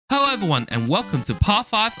Hello everyone and welcome to part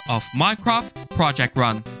 5 of Minecraft Project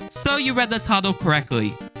Run. So you read the title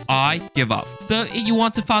correctly, I give up. So if you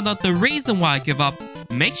want to find out the reason why I give up,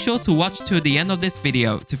 make sure to watch to the end of this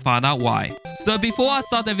video to find out why. So before I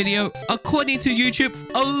start the video, according to YouTube,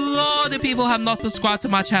 a lot of people have not subscribed to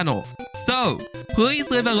my channel. So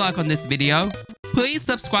please leave a like on this video, please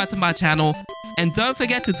subscribe to my channel, and don't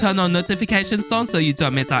forget to turn on notifications on so you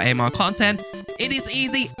don't miss out any more content. It is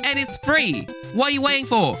easy and it's free. What are you waiting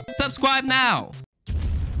for? Subscribe now.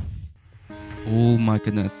 Oh my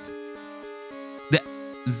goodness. The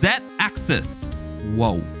Z-axis.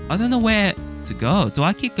 Whoa. I don't know where to go. Do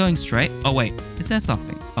I keep going straight? Oh wait. Is there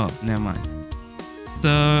something? Oh, never mind.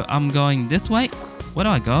 So I'm going this way. Where do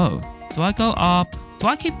I go? Do I go up? Do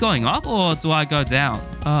I keep going up or do I go down?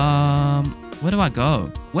 Where do I go?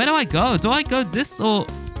 Where do I go? Do I go this or...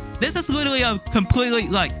 This is literally a completely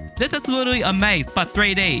like... This is literally a maze, but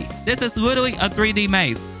 3D. This is literally a 3D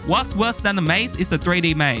maze. What's worse than a maze is a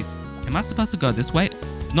 3D maze. Am I supposed to go this way?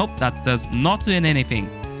 Nope, that does not do anything.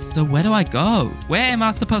 So where do I go? Where am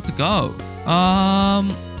I supposed to go?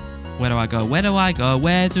 Where do I go? Where do I go?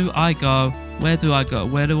 Where do I go? Where do I go?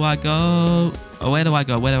 Where do I go? Oh, where do I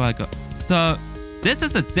go? Where do I go? So this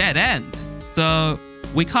is a dead end. So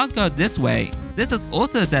we can't go this way. This is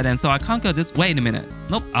also a dead end, so I can't go this... Wait a minute.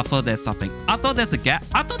 Nope, I thought there's something. I thought there's a gap.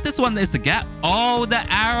 I thought this one is a gap. Oh, the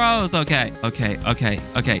arrows. Okay.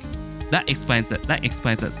 That explains it. That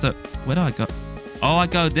explains it. So, where do I go? Oh, I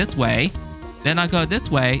go this way. Then I go this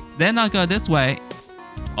way. Then I go this way.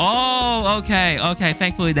 Oh, okay.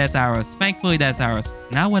 Thankfully, there's arrows.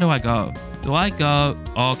 Now, where do I go? Do I go...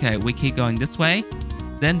 Okay, we keep going this way.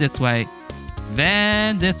 Then this way.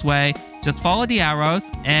 Then this way. Just follow the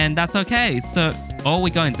arrows, and that's okay. So, we're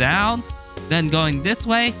going down, then going this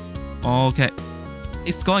way. Okay.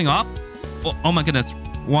 It's going up. Oh my goodness.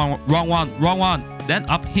 Wrong one. Then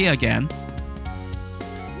up here again.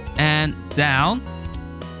 And down.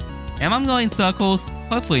 Am I going in circles?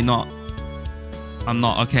 Hopefully not. I'm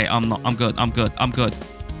not. Okay, I'm not. I'm good.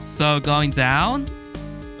 So, going down.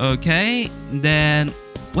 Okay. Then,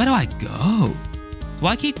 where do I go? Do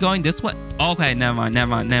I keep going this way? Okay, never mind.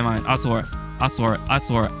 I saw it.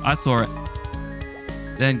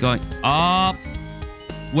 Then going up.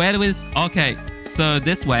 Where do we... Okay, so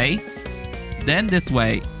this way. Then this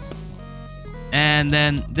way. And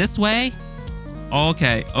then this way.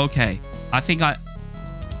 Okay. I think I...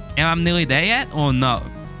 Am I nearly there yet or no?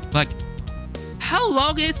 Like, how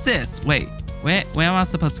long is this? Wait, where am I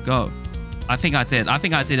supposed to go? I think I did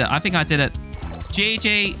it.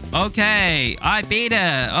 GG. Okay, I beat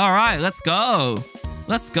it. All right, let's go.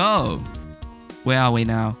 Where are we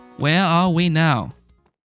now?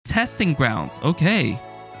 Testing grounds. Okay.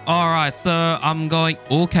 All right, so I'm going.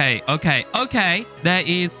 Okay. There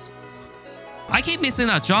is... I keep missing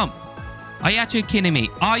a jump. Are you actually kidding me?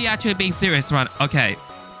 Are you actually being serious right now? Okay,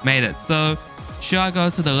 made it. So should I go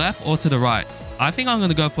to the left or to the right? I think I'm going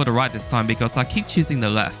to go for the right this time because I keep choosing the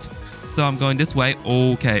left. So I'm going this way.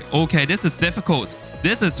 Okay, this is difficult.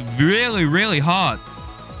 This is really hard.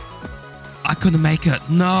 I couldn't make it.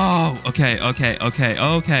 No. Okay.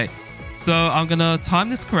 So I'm gonna time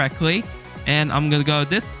this correctly. And I'm gonna go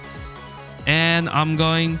this. And I'm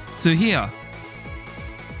going to here.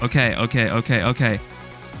 Okay.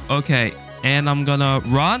 And I'm gonna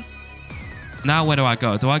run. Now where do I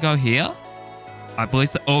go? Do I go here? I believe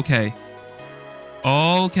so. Okay.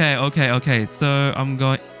 So I'm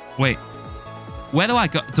going... Wait, where do I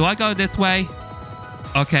go? Do I go this way?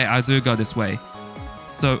 Okay, I do go this way.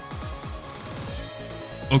 So,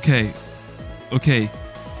 okay.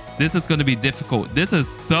 This is going to be difficult. This is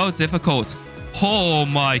so difficult. Oh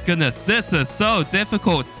my goodness, this is so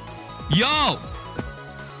difficult. Yo!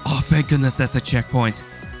 Oh, thank goodness that's a checkpoint.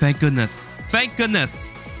 Thank goodness.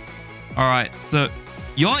 All right, so,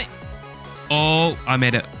 yoink. Oh, I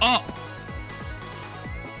made it. Oh,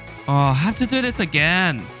 I have to do this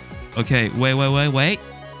again. Okay, wait.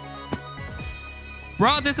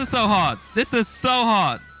 Bro, this is so hard.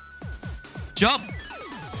 Jump.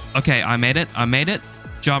 Okay, I made it.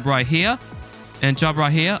 Jump right here. And jump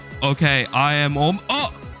right here. Okay, I am on...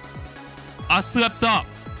 Oh! I slipped up.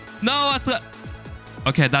 No, I slipped...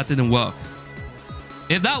 Okay, that didn't work.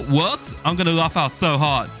 If that worked, I'm gonna laugh out so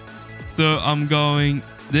hard. So, I'm going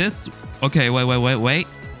this... Okay, wait.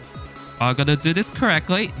 I gotta do this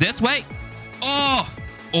correctly. This way. Oh!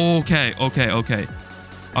 Okay.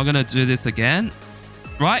 I'm gonna do this again.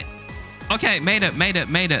 Right? Okay, made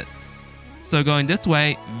it. So going this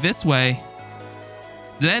way,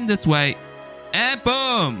 then this way, and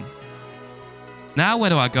boom! Now where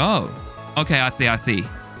do I go? Okay, I see.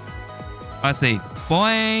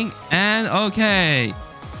 Boing, and okay.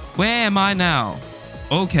 Where am I now?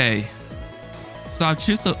 Okay. So I'll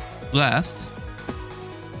choose the left.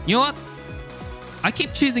 You know what? I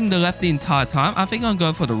keep choosing the left the entire time. I think I'll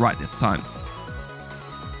go for the right this time.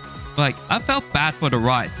 Like, I felt bad for the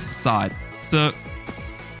right side. So,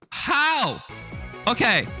 how?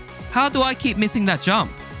 Okay. How do I keep missing that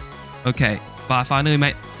jump? Okay. But I finally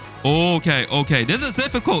made... Okay, okay. This is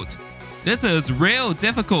difficult. This is real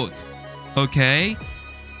difficult. Okay.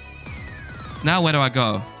 Now where do I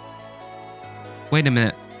go? Wait a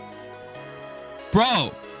minute.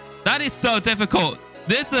 Bro, that is so difficult.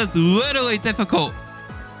 This is literally difficult.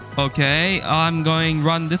 Okay, I'm going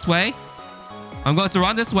run this way. I'm going to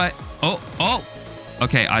run this way. Oh, oh.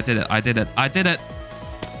 Okay, I did it. I did it. I did it.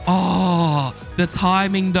 Oh, the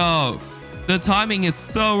timing though. The timing is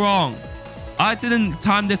so wrong. I didn't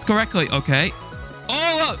time this correctly. Okay.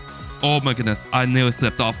 Oh, oh my goodness. I nearly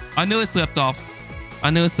slipped off. I nearly slipped off. I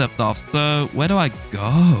nearly slipped off. So where do I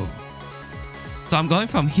go? So I'm going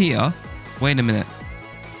from here. Wait a minute.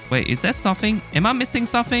 Wait, is there something? Am I missing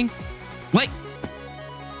something? Wait.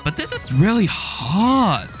 But this is really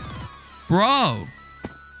hard. Bro.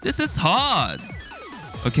 This is hard.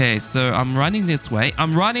 Okay, so I'm running this way.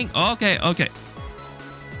 I'm running. Okay, okay.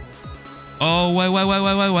 Oh,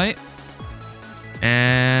 wait.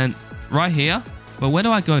 And right here. But where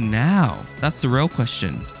do I go now? That's the real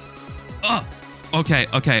question. Oh, okay,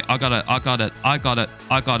 okay. I got it. I got it. I got it.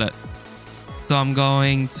 I got it. So I'm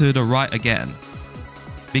going to the right again.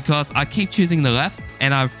 Because I keep choosing the left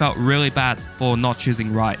and I felt really bad for not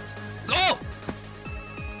choosing right. Oh!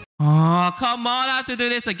 Oh, come on. I have to do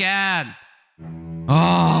this again.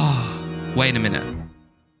 Oh, wait a minute.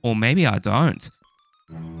 Or maybe I don't.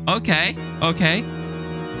 Okay, okay.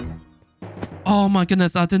 Oh my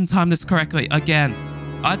goodness, I didn't time this correctly again.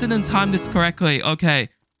 I didn't time this correctly. Okay,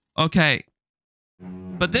 okay.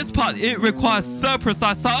 But this part, it requires so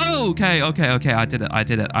precise. Oh, okay, okay, okay. I did it, I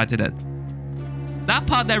did it, I did it. That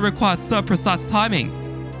part that requires so precise timing.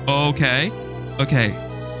 Okay, okay.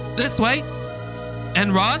 This way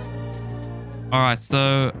and run. All right,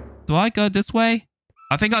 so do I go this way?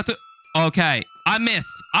 I think I do. Okay, I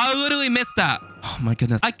missed. I literally missed that. Oh my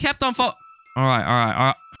goodness. I kept on for... All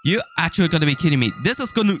right. You actually gonna be kidding me. This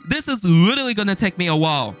is literally gonna take me a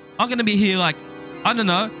while. I'm gonna be here like, I don't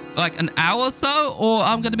know, like an hour or so, or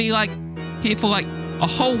I'm gonna be like here for like a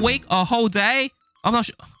whole week, a whole day. I'm not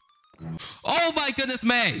sure. Oh my goodness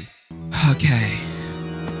me. Okay.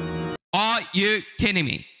 Are you kidding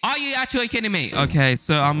me? Are you actually kidding me? Okay,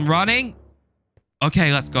 so I'm running.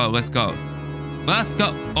 Okay, let's go. Let's go. Let's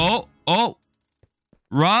go. Oh.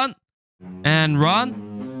 Run. And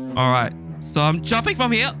run. All right. So I'm jumping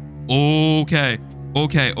from here. Okay.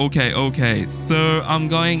 So I'm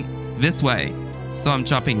going this way. So I'm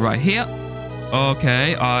jumping right here.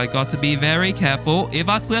 Okay. I got to be very careful. If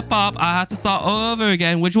I slip up, I have to start all over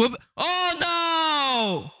again, which would... Oh,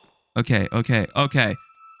 no! Okay.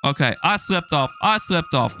 I slipped off.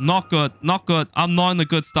 Not good. I'm not in a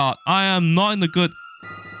good start. I'm not in a good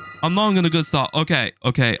start. Okay.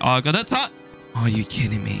 I got it. Are you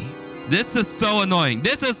kidding me? This is so annoying.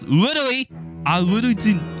 This is literally... I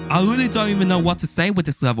literally don't even know what to say with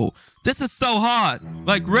this level. This is so hard.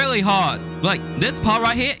 Like, really hard. Like, this part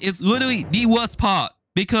right here is literally the worst part.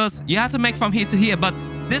 Because you have to make from here to here. But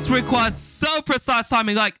this requires so precise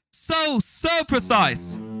timing. Like, so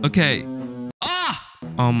precise. Okay. Ah!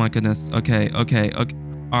 Oh my goodness. Okay.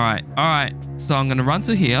 Alright. So I'm gonna run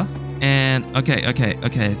to here. And,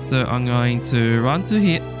 okay. So I'm going to run to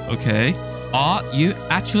here. Okay. Are you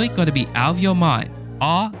actually gonna be out of your mind?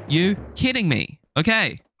 Are you kidding me?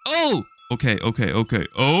 Okay. Oh! Okay.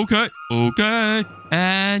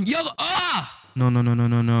 And yo! Ah! No.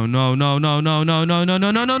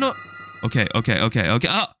 Okay.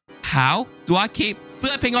 Oh, how do I keep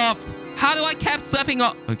slipping off? How do I keep slipping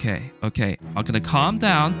off? Okay. I'm gonna calm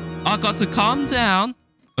down. I got to calm down.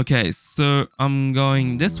 Okay, so I'm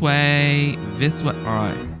going this way. All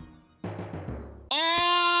right.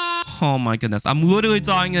 Oh my goodness. I'm literally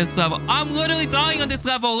dying on this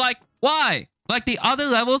level. Like, why? Like, the other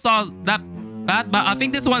levels are that bad, but I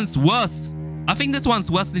think this one's worse.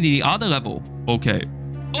 Than the other level. Okay.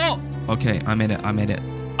 Oh! Okay, I made it.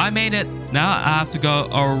 Now I have to go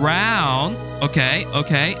around. Okay.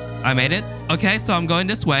 I made it. Okay, so I'm going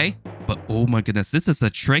this way. But oh my goodness, this is a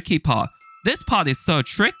tricky part. This part is so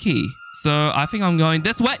tricky. So I think I'm going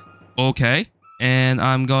this way. Okay. And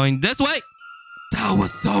I'm going this way. That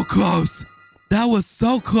was so close.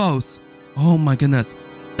 Oh my goodness.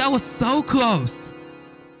 That was so close.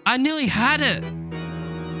 I nearly had it.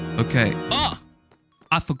 Okay. Oh,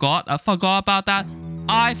 I forgot about that.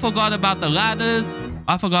 I forgot about the ladders.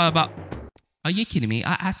 I forgot about... Are you kidding me?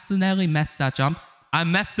 I accidentally messed that jump. I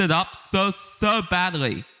messed it up so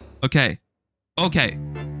badly. Okay. Okay.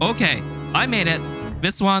 Okay. I made it.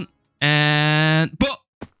 This one. And... boom!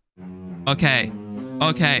 Okay.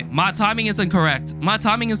 Okay. My timing isn't correct. My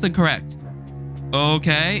timing isn't correct.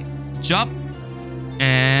 Okay. Jump.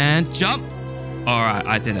 And jump. Alright.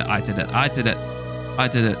 I did it. I did it. I did it. I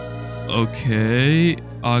did it. Okay.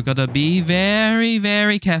 I gotta be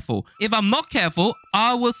very careful. If I'm not careful,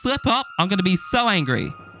 I will slip up. I'm gonna be so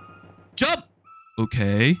angry. Jump.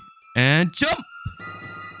 Okay. And jump.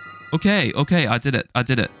 Okay. Okay. I did it. I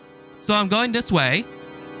did it. So I'm going this way.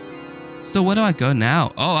 So where do I go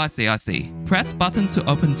now? Oh, I see. I see. Press button to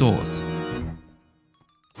open doors.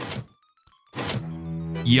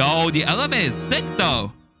 Yo, the elevator is sick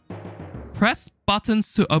though. Press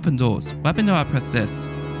buttons to open doors. Why do I press this?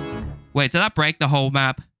 Wait, did I break the whole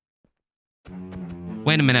map?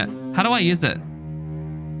 Wait a minute. How do I use it?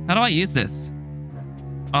 How do I use this?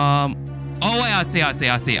 Oh wait, I see.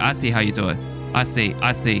 I see how you do it. I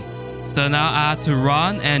see. So now I have to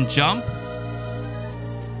run and jump.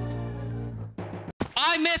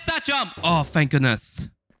 I missed that jump. Oh, thank goodness.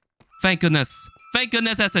 Thank goodness. Thank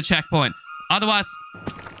goodness that's a checkpoint. Otherwise,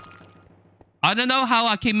 I don't know how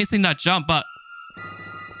I keep missing that jump, but...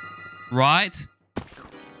 right?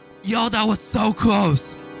 Yo, that was so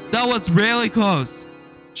close. That was really close.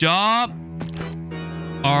 Jump.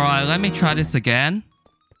 Alright, let me try this again.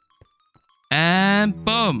 And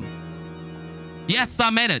boom. Yes,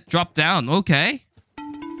 I made it. Drop down. Okay.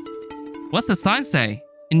 What's the sign say?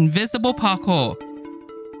 Invisible parkour.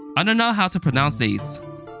 I don't know how to pronounce these.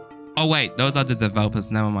 Oh, wait. Those are the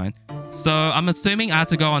developers. Never mind. So, I'm assuming I have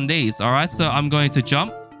to go on these. Alright, so I'm going to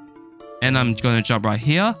jump. And I'm going to jump right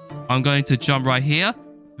here. I'm going to jump right here.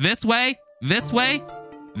 This way, this way,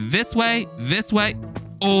 this way, this way.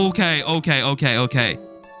 Okay. Okay.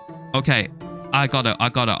 I got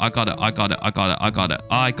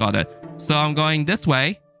it. So I'm going this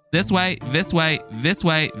way, this way, this way, this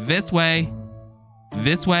way, this way,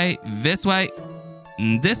 this way, this way,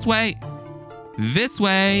 this way, this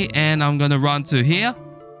way, and I'm gonna run to here.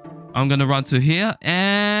 I'm gonna run to here,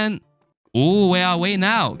 and... ooh, where are we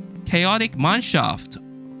now? Chaotic mineshaft.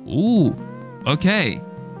 Ooh, okay.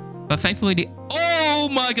 But thankfully the... oh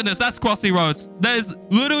my goodness, that's Crossy Roads. That is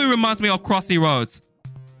literally reminds me of Crossy Roads.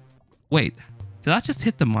 Wait, did I just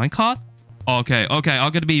hit the minecart? Okay, I'm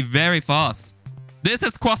gonna be very fast. This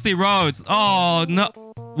is Crossy Roads. Oh no.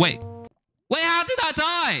 Wait, how did I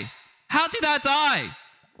die? How did I die?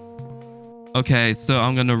 Okay, so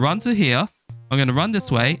I'm gonna run to here. I'm gonna run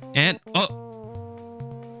this way and...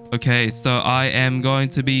 oh. Okay, so I am going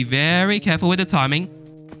to be very careful with the timing.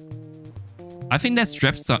 I think that's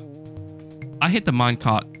dripstone. I hit the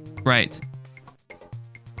minecart. Great.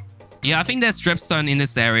 Yeah, I think there's dripstone in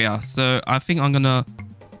this area. So I think I'm gonna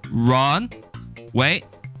run. Wait.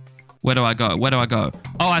 Where do I go?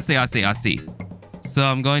 Oh, I see. So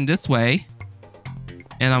I'm going this way.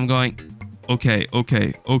 And I'm going... okay.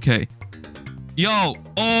 Yo!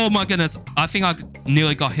 Oh my goodness. I think I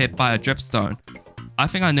nearly got hit by a dripstone. I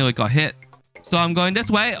think I nearly got hit. So I'm going this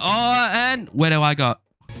way. Oh, and where do I go?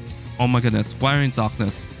 Oh my goodness. Why are in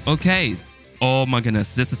darkness? Okay. Oh my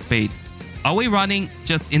goodness. This is speed. Are we running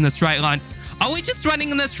just in a straight line? Are we just running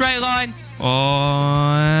in a straight line?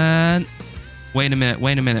 Oh, and... wait a minute.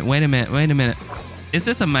 Is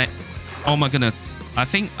this a oh my goodness. I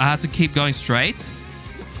think I have to keep going straight.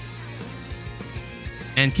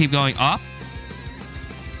 And keep going up.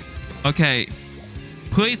 Okay.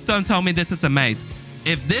 Please don't tell me this is a maze.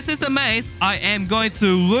 If this is a maze, I am going to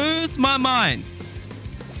lose my mind.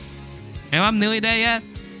 Am I nearly there yet?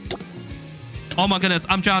 Oh my goodness,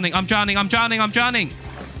 I'm drowning.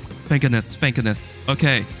 Thank goodness.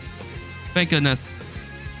 Okay. Thank goodness.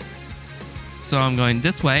 So I'm going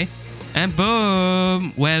this way. And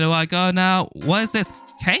boom. Where do I go now? What is this?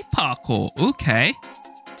 Cave parkour. Okay.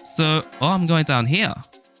 So, oh, I'm going down here.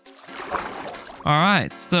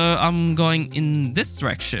 Alright, so I'm going in this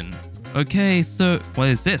direction. Okay, so what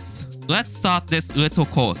is this? Let's start this little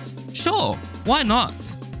course. Sure, why not?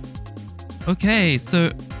 Okay, so...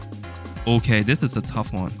 okay, this is a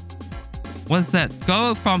tough one. What is that?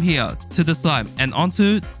 Go from here to the slime and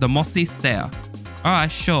onto the mossy stair.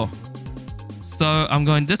 Alright, sure. So I'm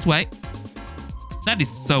going this way. That is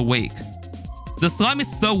so weak. The slime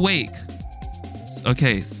is so weak.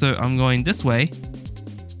 Okay, so I'm going this way.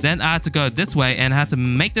 Then I had to go this way and I had to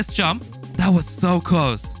make this jump. That was so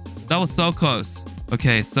close.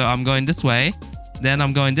 Okay, so I'm going this way. Then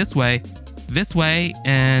I'm going this way,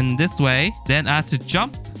 and this way. Then I had to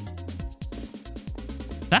jump.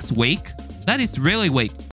 That's weak. That is really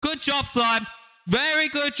weak. Good job, slime. Very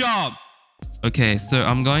good job. Okay, so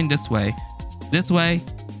I'm going this way. This way.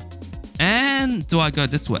 And do I go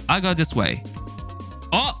this way? I go this way.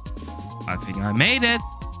 Oh! I think I made it.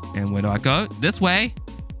 And where do I go? This way.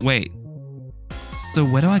 Wait. So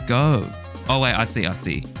where do I go? Oh, wait. I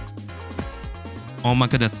see. Oh my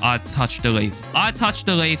goodness. I touched the leaf. I touched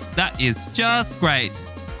the leaf. That is just great.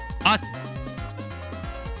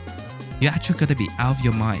 You're actually going to be out of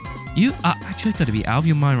your mind. You are actually going to be out of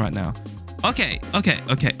your mind right now. Okay. Oi,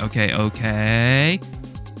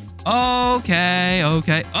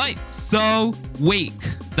 so weak.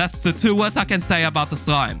 That's the 2 words I can say about the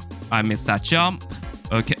slime. I missed that jump.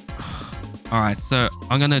 Okay. Alright, so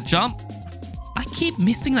I'm going to jump. I keep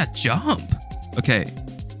missing that jump. Okay.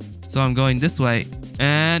 So I'm going this way.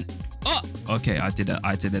 And... oh! Okay, I did it.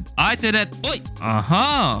 Oi!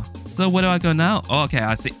 So where do I go now? Oh, okay,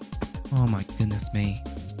 I see. Oh my goodness me.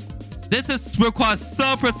 This requires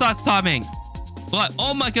so precise timing. Like,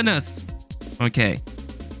 oh my goodness. Okay.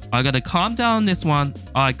 I gotta calm down this one.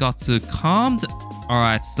 I got to calm down.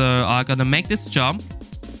 Alright, so I gotta make this jump.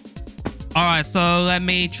 Alright, so let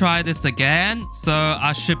me try this again. So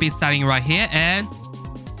I should be standing right here and...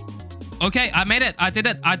 okay, I made it. I did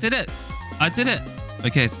it.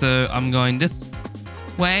 Okay, so I'm going this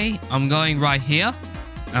way. I'm going right here.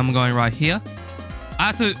 I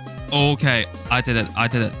had to... okay, I did it.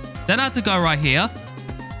 Then I had to go right here.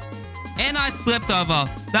 And I slipped over.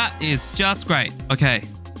 That is just great. Okay.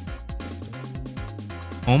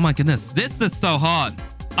 Oh my goodness. This is so hard.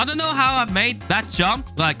 I don't know how I made that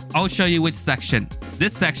jump. Like, I'll show you which section.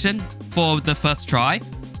 This section for the first try.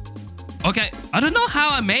 Okay. I don't know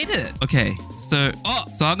how I made it. Okay. So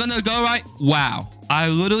I'm gonna go right. Wow. I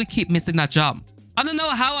literally keep missing that jump. I don't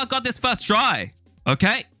know how I got this first try.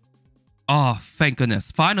 Okay. Oh, thank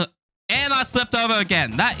goodness. Finally. And I slipped over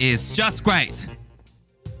again. That is just great.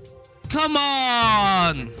 Come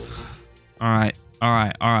on. All right.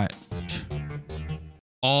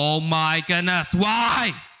 Oh my goodness.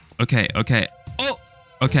 Why? Okay. Oh,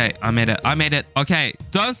 okay. I made it. Okay.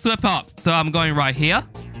 Don't slip up. So I'm going right here.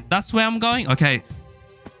 That's where I'm going. Okay.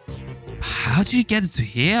 How do you get it to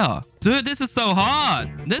here? Dude, this is so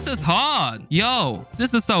hard. This is hard. Yo,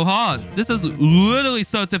 this is so hard. This is literally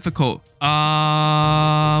so difficult.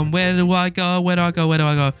 Where do I go?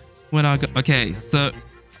 Okay, so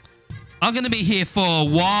I'm gonna be here for a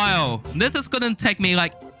while. This is gonna take me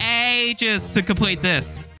like ages to complete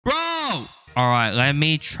this. Bro! Alright, let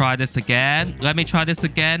me try this again.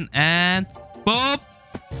 And boop.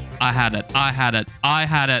 I had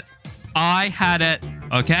it.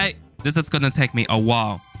 Okay. This is gonna take me a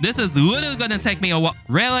while. This is literally gonna take me a while.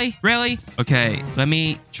 Really? Okay, let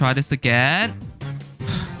me try this again.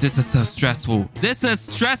 This is so stressful. This is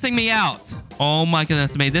stressing me out. Oh my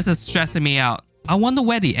goodness me. This is stressing me out. I wonder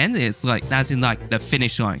where the end is. Like, as in like the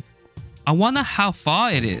finish line. I wonder how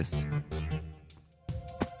far it is.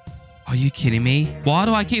 Are you kidding me? Why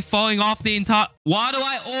do I keep falling off the entire... why do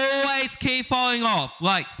I always keep falling off?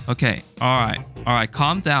 Like, okay. All right.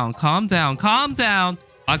 Calm down.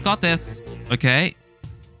 I got this. Okay.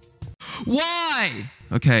 Why?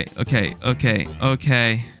 Okay.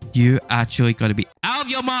 You actually gotta be out of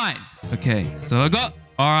your mind. Okay, so I got...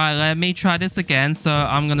 alright, let me try this again. So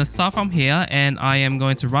I'm gonna start from here and I am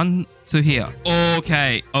going to run to here.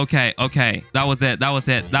 Okay. That was it.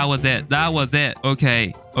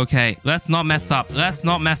 Okay. Let's not mess up.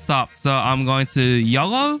 So I'm going to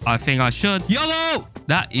YOLO. I think I should. YOLO!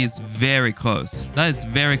 That is very close. I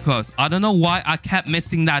don't know why I kept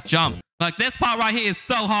missing that jump. Like, this part right here is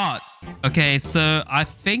so hard. Okay, so I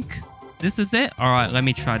think this is it. Alright, let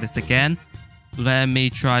me try this again.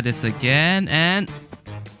 And...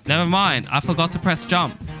 never mind. I forgot to press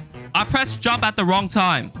jump. I pressed jump at the wrong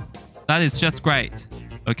time. That is just great.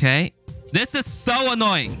 Okay. This is so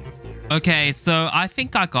annoying. Okay, so I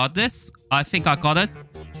think I got this. I think I got it.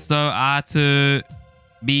 So I had to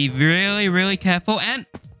be really, really careful. And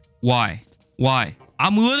why?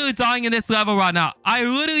 I'm literally dying in this level right now.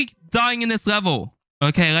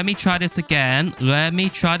 Okay, let me try this again.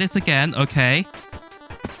 Okay.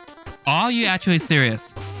 Are you actually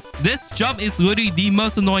serious? This jump is literally the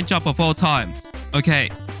most annoying jump of all times. Okay,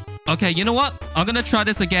 you know what? I'm gonna try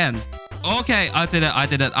this again. Okay, I did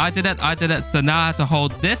it. So now I have to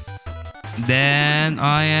hold this. Then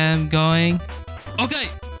I am going...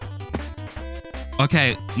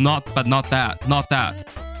 Okay, not that.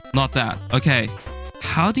 Okay,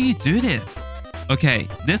 how do you do this? Okay,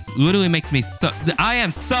 this literally makes me so... I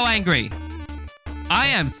am so angry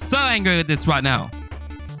with this right now.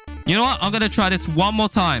 You know what? I'm gonna try this one more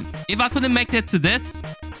time. If I couldn't make it to this,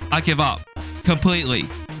 I give up completely.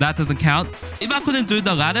 That doesn't count. If I couldn't do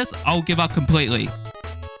the ladders, I'll give up completely.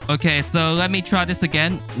 Okay, so let me try this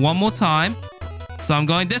again one more time. So I'm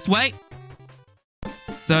going this way.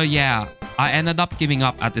 So yeah, I ended up giving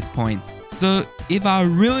up at this point. So if I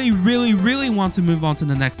really want to move on to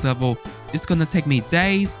the next level, it's gonna take me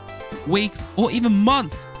days, weeks, or even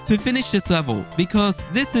months to finish this level because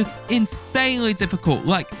this is insanely difficult.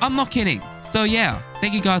 Like, I'm not kidding. So yeah,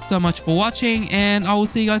 thank you guys so much for watching and I will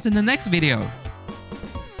see you guys in the next video.